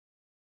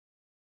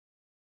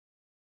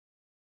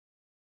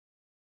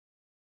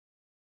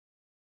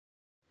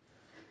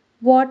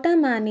Water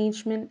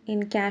management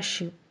in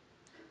cashew.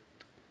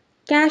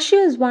 Cashew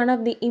is one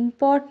of the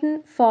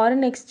important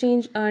foreign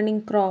exchange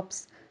earning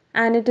crops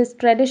and it is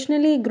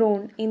traditionally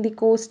grown in the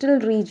coastal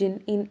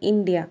region in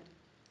India.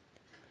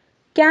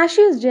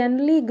 Cashew is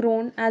generally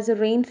grown as a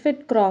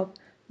rain-fed crop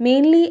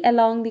mainly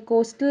along the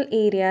coastal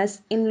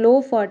areas in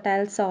low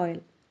fertile soil.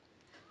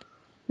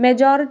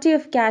 Majority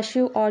of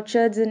cashew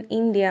orchards in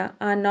India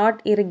are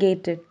not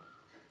irrigated.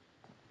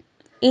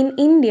 In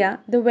India,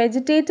 the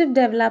vegetative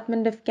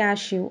development of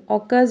cashew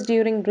occurs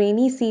during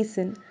rainy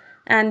season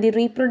and the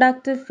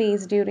reproductive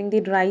phase during the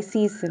dry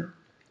season.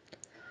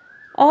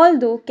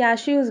 Although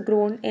cashew is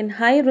grown in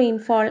high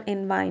rainfall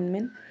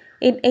environment,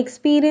 it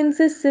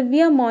experiences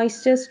severe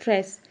moisture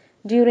stress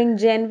during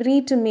January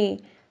to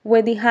May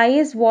with the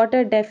highest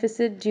water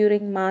deficit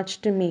during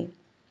March to May.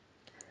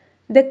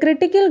 The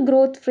critical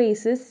growth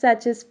phases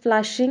such as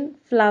flushing,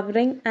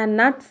 flowering and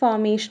nut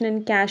formation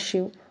in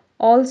cashew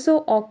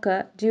also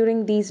occur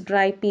during these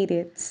dry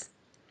periods.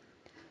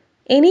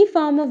 Any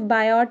form of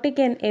biotic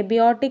and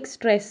abiotic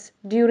stress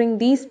during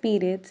these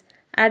periods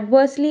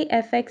adversely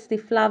affects the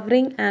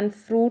flowering and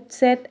fruit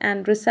set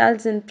and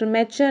results in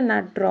premature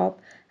nut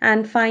drop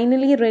and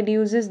finally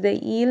reduces the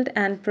yield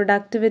and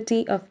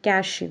productivity of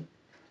cashew.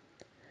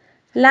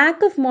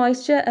 Lack of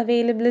moisture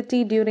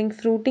availability during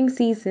fruiting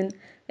season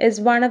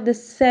is one of the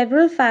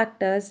several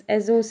factors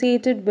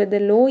associated with the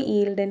low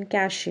yield in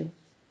cashew.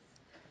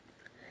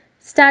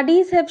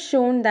 Studies have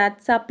shown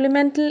that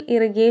supplemental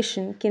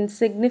irrigation can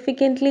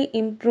significantly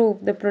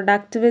improve the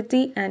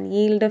productivity and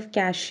yield of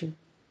cashew.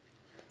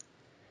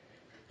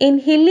 In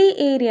hilly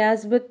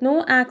areas with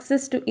no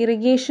access to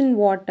irrigation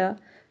water,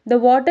 the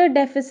water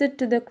deficit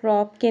to the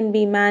crop can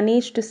be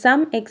managed to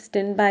some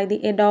extent by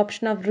the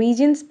adoption of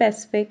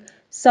region-specific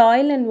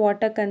soil and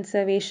water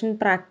conservation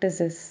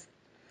practices.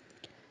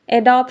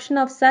 Adoption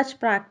of such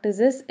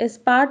practices is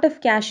part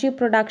of cashew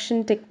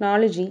production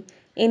technology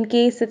in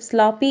case of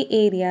sloppy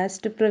areas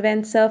to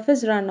prevent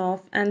surface runoff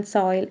and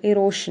soil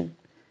erosion.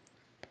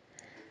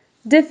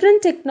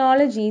 Different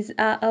technologies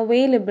are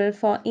available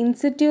for in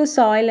situ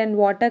soil and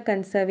water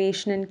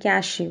conservation in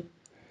cashew.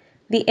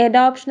 The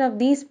adoption of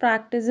these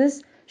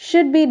practices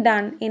should be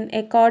done in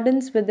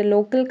accordance with the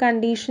local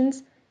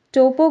conditions,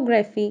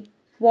 topography,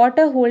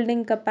 water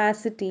holding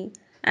capacity,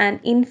 and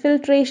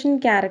infiltration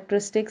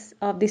characteristics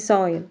of the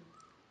soil.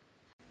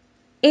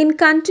 In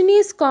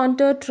continuous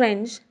contour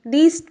trench,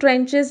 these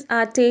trenches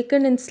are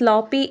taken in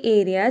sloppy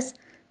areas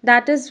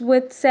that is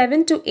with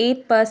 7 to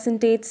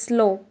 8%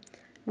 slope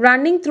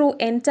running through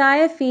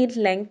entire field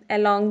length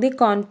along the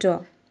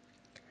contour.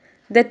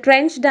 The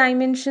trench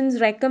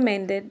dimensions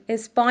recommended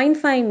is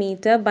 0.5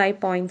 meter by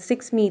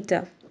 0.6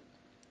 meter.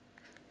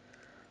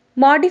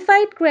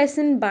 Modified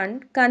crescent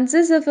bund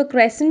consists of a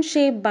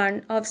crescent-shaped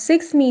bund of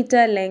 6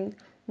 meter length,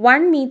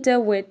 1 meter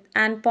width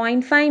and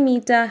 0.5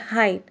 meter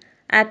height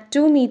at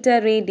 2 meter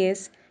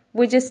radius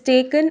which is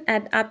taken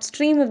at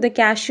upstream of the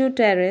cashew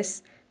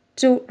terrace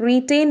to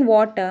retain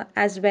water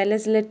as well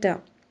as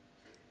litter.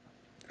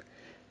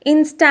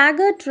 In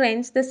staggered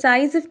trench, the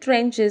size of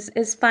trenches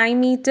is 5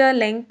 meter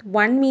length,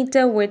 1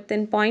 meter width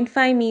and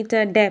 0.5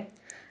 meter depth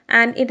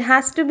and it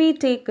has to be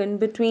taken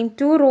between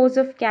two rows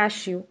of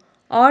cashew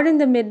or in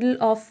the middle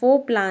of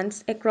 4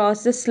 plants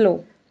across the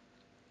slope.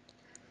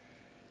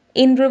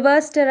 In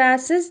reverse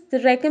terraces, the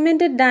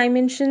recommended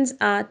dimensions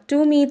are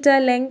 2 meter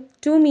length,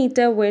 2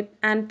 meter width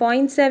and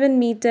 0.7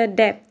 meter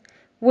depth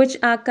which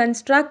are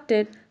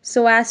constructed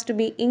so as to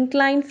be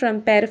inclined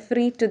from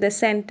periphery to the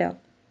center.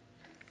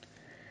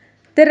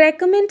 The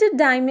recommended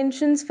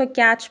dimensions for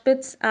catch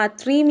pits are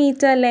 3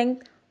 meter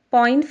length,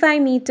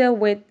 0.5 meter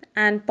width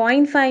and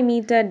 0.5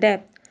 meter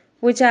depth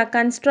which are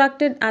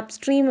constructed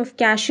upstream of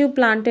cashew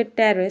planted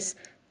terrace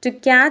to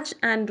catch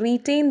and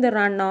retain the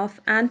runoff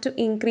and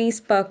to increase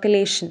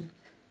percolation.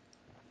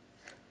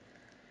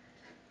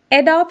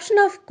 Adoption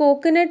of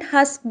coconut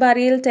husk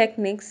burial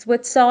techniques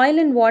with soil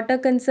and water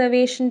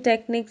conservation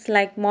techniques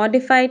like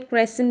modified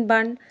crescent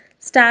bund,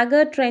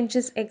 staggered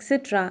trenches,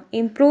 etc.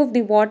 improve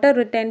the water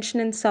retention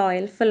in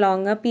soil for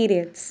longer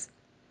periods.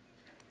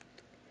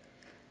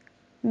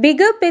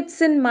 Bigger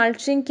pits and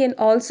mulching can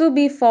also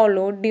be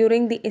followed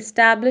during the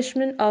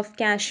establishment of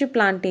cashew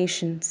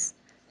plantations.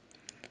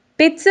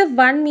 Pits of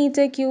 1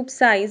 meter cube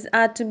size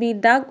are to be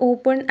dug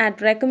open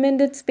at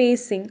recommended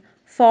spacing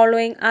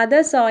following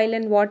other soil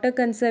and water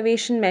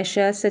conservation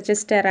measures such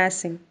as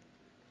terracing.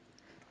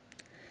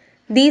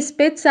 These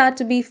pits are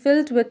to be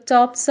filled with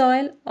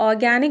topsoil,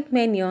 organic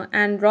manure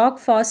and rock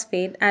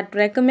phosphate at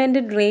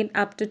recommended rate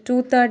up to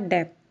 2/3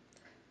 depth.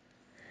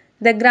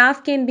 The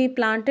graft can be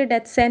planted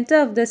at center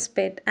of this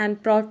pit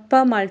and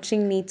proper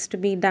mulching needs to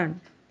be done.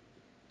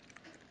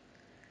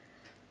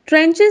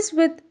 Trenches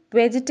with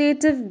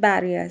vegetative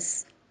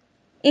barriers.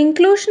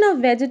 Inclusion of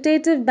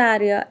vegetative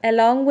barrier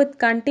along with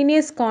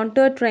continuous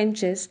contour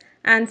trenches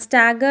and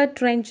staggered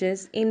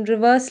trenches in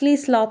reversely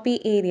sloppy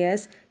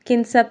areas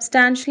can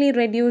substantially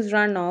reduce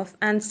runoff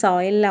and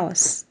soil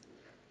loss.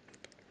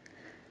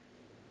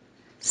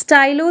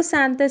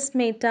 Stylosanthus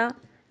meta,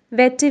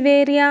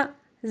 Vetiveria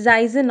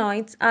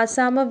zygenoids are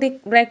some of the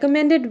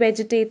recommended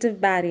vegetative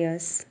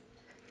barriers.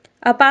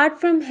 Apart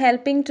from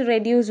helping to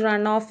reduce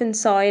runoff and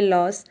soil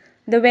loss,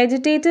 the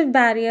vegetative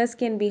barriers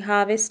can be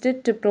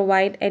harvested to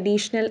provide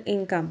additional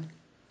income.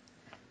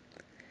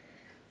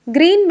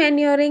 Green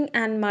manuring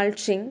and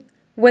mulching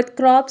with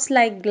crops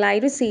like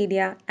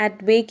glyphosate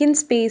at vacant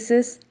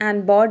spaces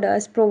and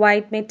borders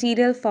provide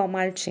material for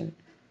mulching.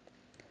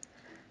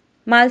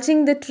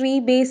 Mulching the tree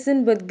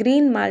basin with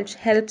green mulch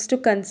helps to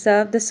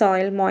conserve the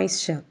soil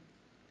moisture.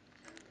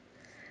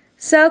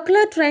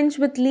 Circular trench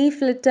with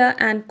leaf litter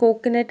and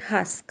coconut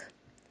husk.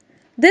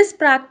 This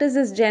practice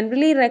is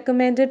generally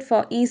recommended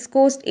for East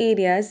Coast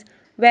areas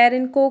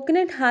wherein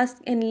coconut husk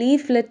and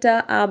leaf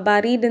litter are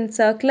buried in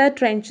circular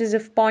trenches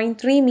of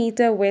 0.3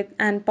 meter width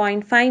and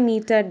 0.5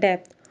 meter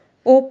depth,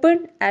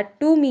 opened at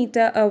 2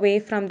 meter away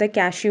from the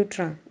cashew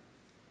trunk.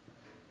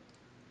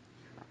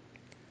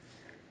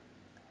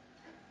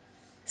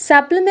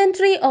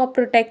 Supplementary or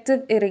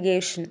protective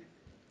irrigation.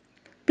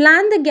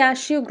 Plant the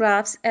cashew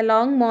grafts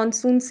along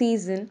monsoon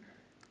season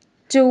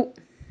to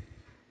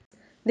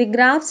the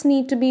grafts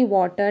need to be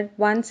watered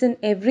once in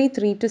every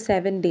 3 to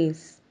 7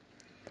 days.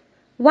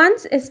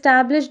 Once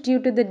established due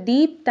to the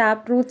deep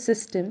taproot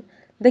system,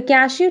 the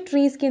cashew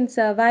trees can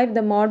survive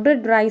the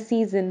moderate dry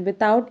season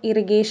without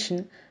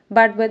irrigation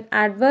but with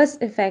adverse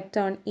effect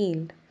on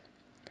yield.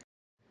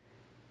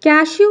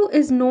 Cashew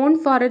is known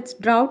for its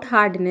drought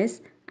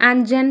hardiness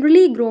and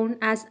generally grown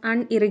as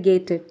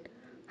unirrigated.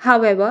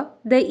 However,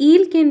 the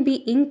yield can be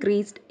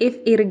increased if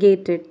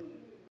irrigated.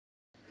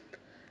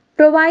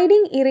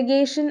 Providing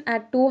irrigation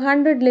at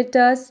 200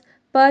 liters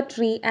per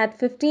tree at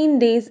 15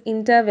 days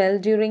interval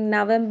during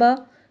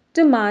November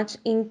to March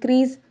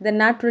increase the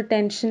nut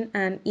retention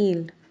and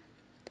yield.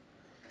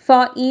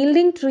 For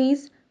yielding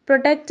trees,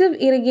 protective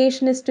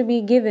irrigation is to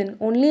be given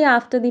only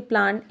after the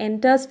plant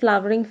enters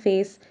flowering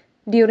phase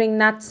during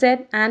nut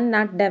set and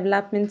nut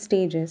development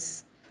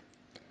stages.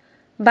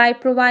 By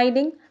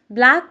providing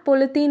black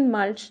polythene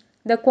mulch,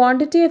 the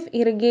quantity of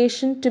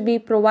irrigation to be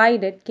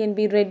provided can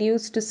be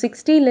reduced to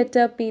 60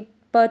 liters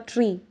per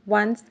tree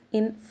once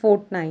in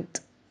fortnight.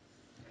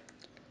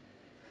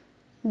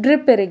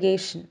 Drip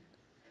irrigation.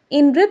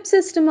 In drip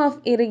system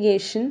of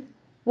irrigation,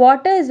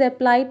 water is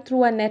applied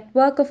through a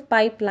network of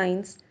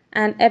pipelines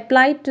and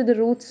applied to the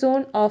root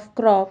zone of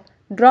crop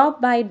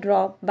drop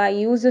by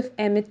use of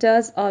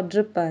emitters or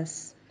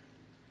drippers.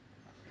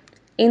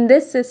 In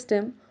this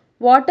system,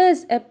 water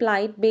is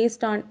applied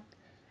based on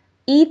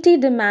ET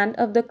demand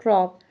of the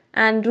crop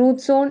and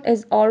root zone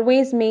is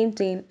always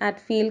maintained at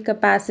field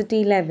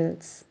capacity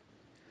levels.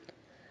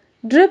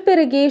 Drip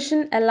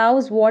irrigation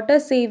allows water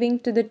saving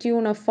to the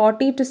tune of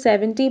 40 to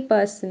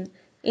 70%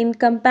 in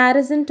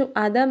comparison to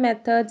other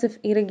methods of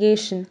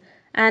irrigation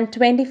and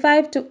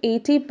 25 to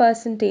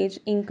 80%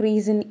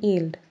 increase in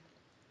yield.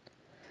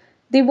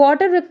 The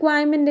water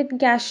requirement in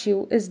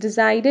cashew is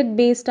decided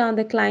based on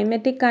the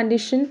climatic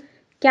condition,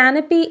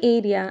 canopy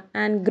area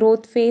and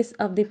growth phase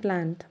of the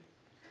plant.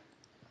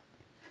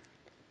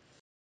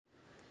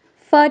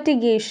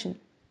 Fertigation.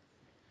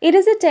 It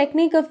is a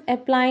technique of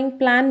applying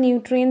plant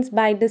nutrients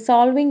by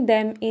dissolving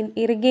them in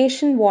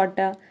irrigation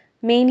water,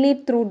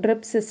 mainly through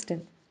drip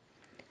system.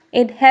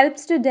 It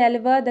helps to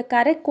deliver the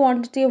correct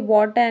quantity of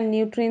water and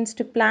nutrients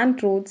to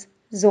plant roots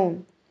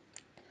zone.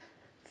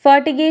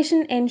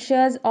 Fertigation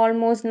ensures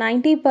almost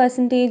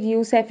 90%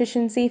 use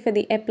efficiency for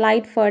the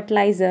applied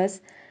fertilizers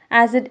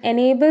as it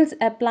enables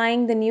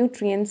applying the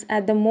nutrients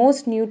at the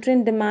most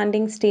nutrient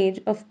demanding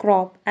stage of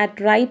crop at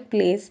right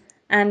place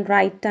and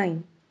right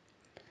time.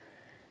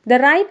 The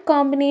right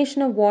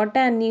combination of water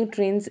and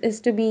nutrients is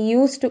to be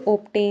used to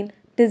obtain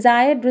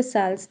desired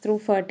results through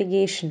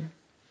fertigation.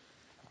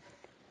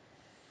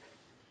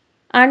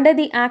 Under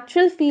the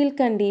actual field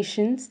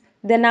conditions,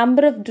 the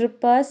number of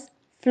drippers,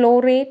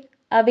 flow rate,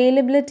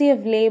 availability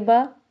of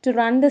labor to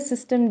run the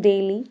system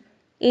daily,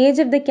 age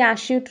of the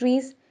cashew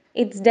trees,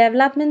 its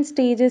development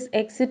stages,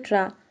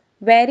 etc.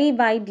 vary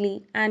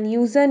widely and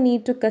user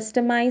need to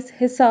customize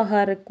his or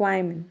her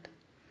requirement.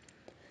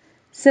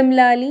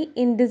 Similarly,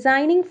 in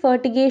designing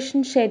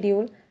fertigation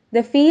schedule,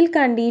 the field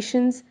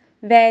conditions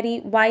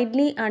vary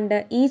widely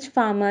under each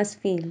farmer's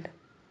field.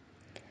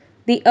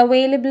 The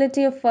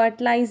availability of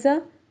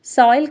fertilizer,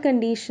 soil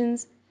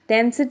conditions,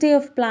 density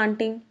of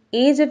planting,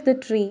 age of the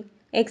tree,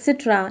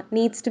 etc.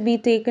 needs to be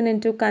taken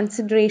into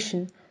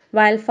consideration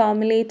while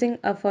formulating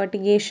a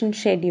fertigation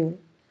schedule.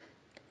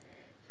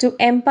 To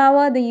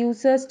empower the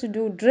users to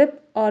do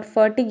drip or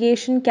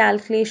fertigation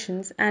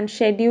calculations and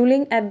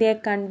scheduling at their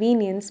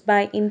convenience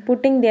by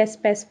inputting their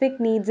specific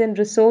needs and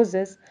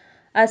resources,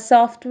 a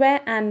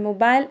software and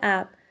mobile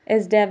app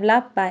is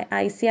developed by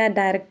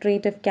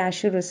ICAR-Directorate of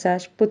Cashew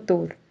Research,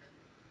 Puttur.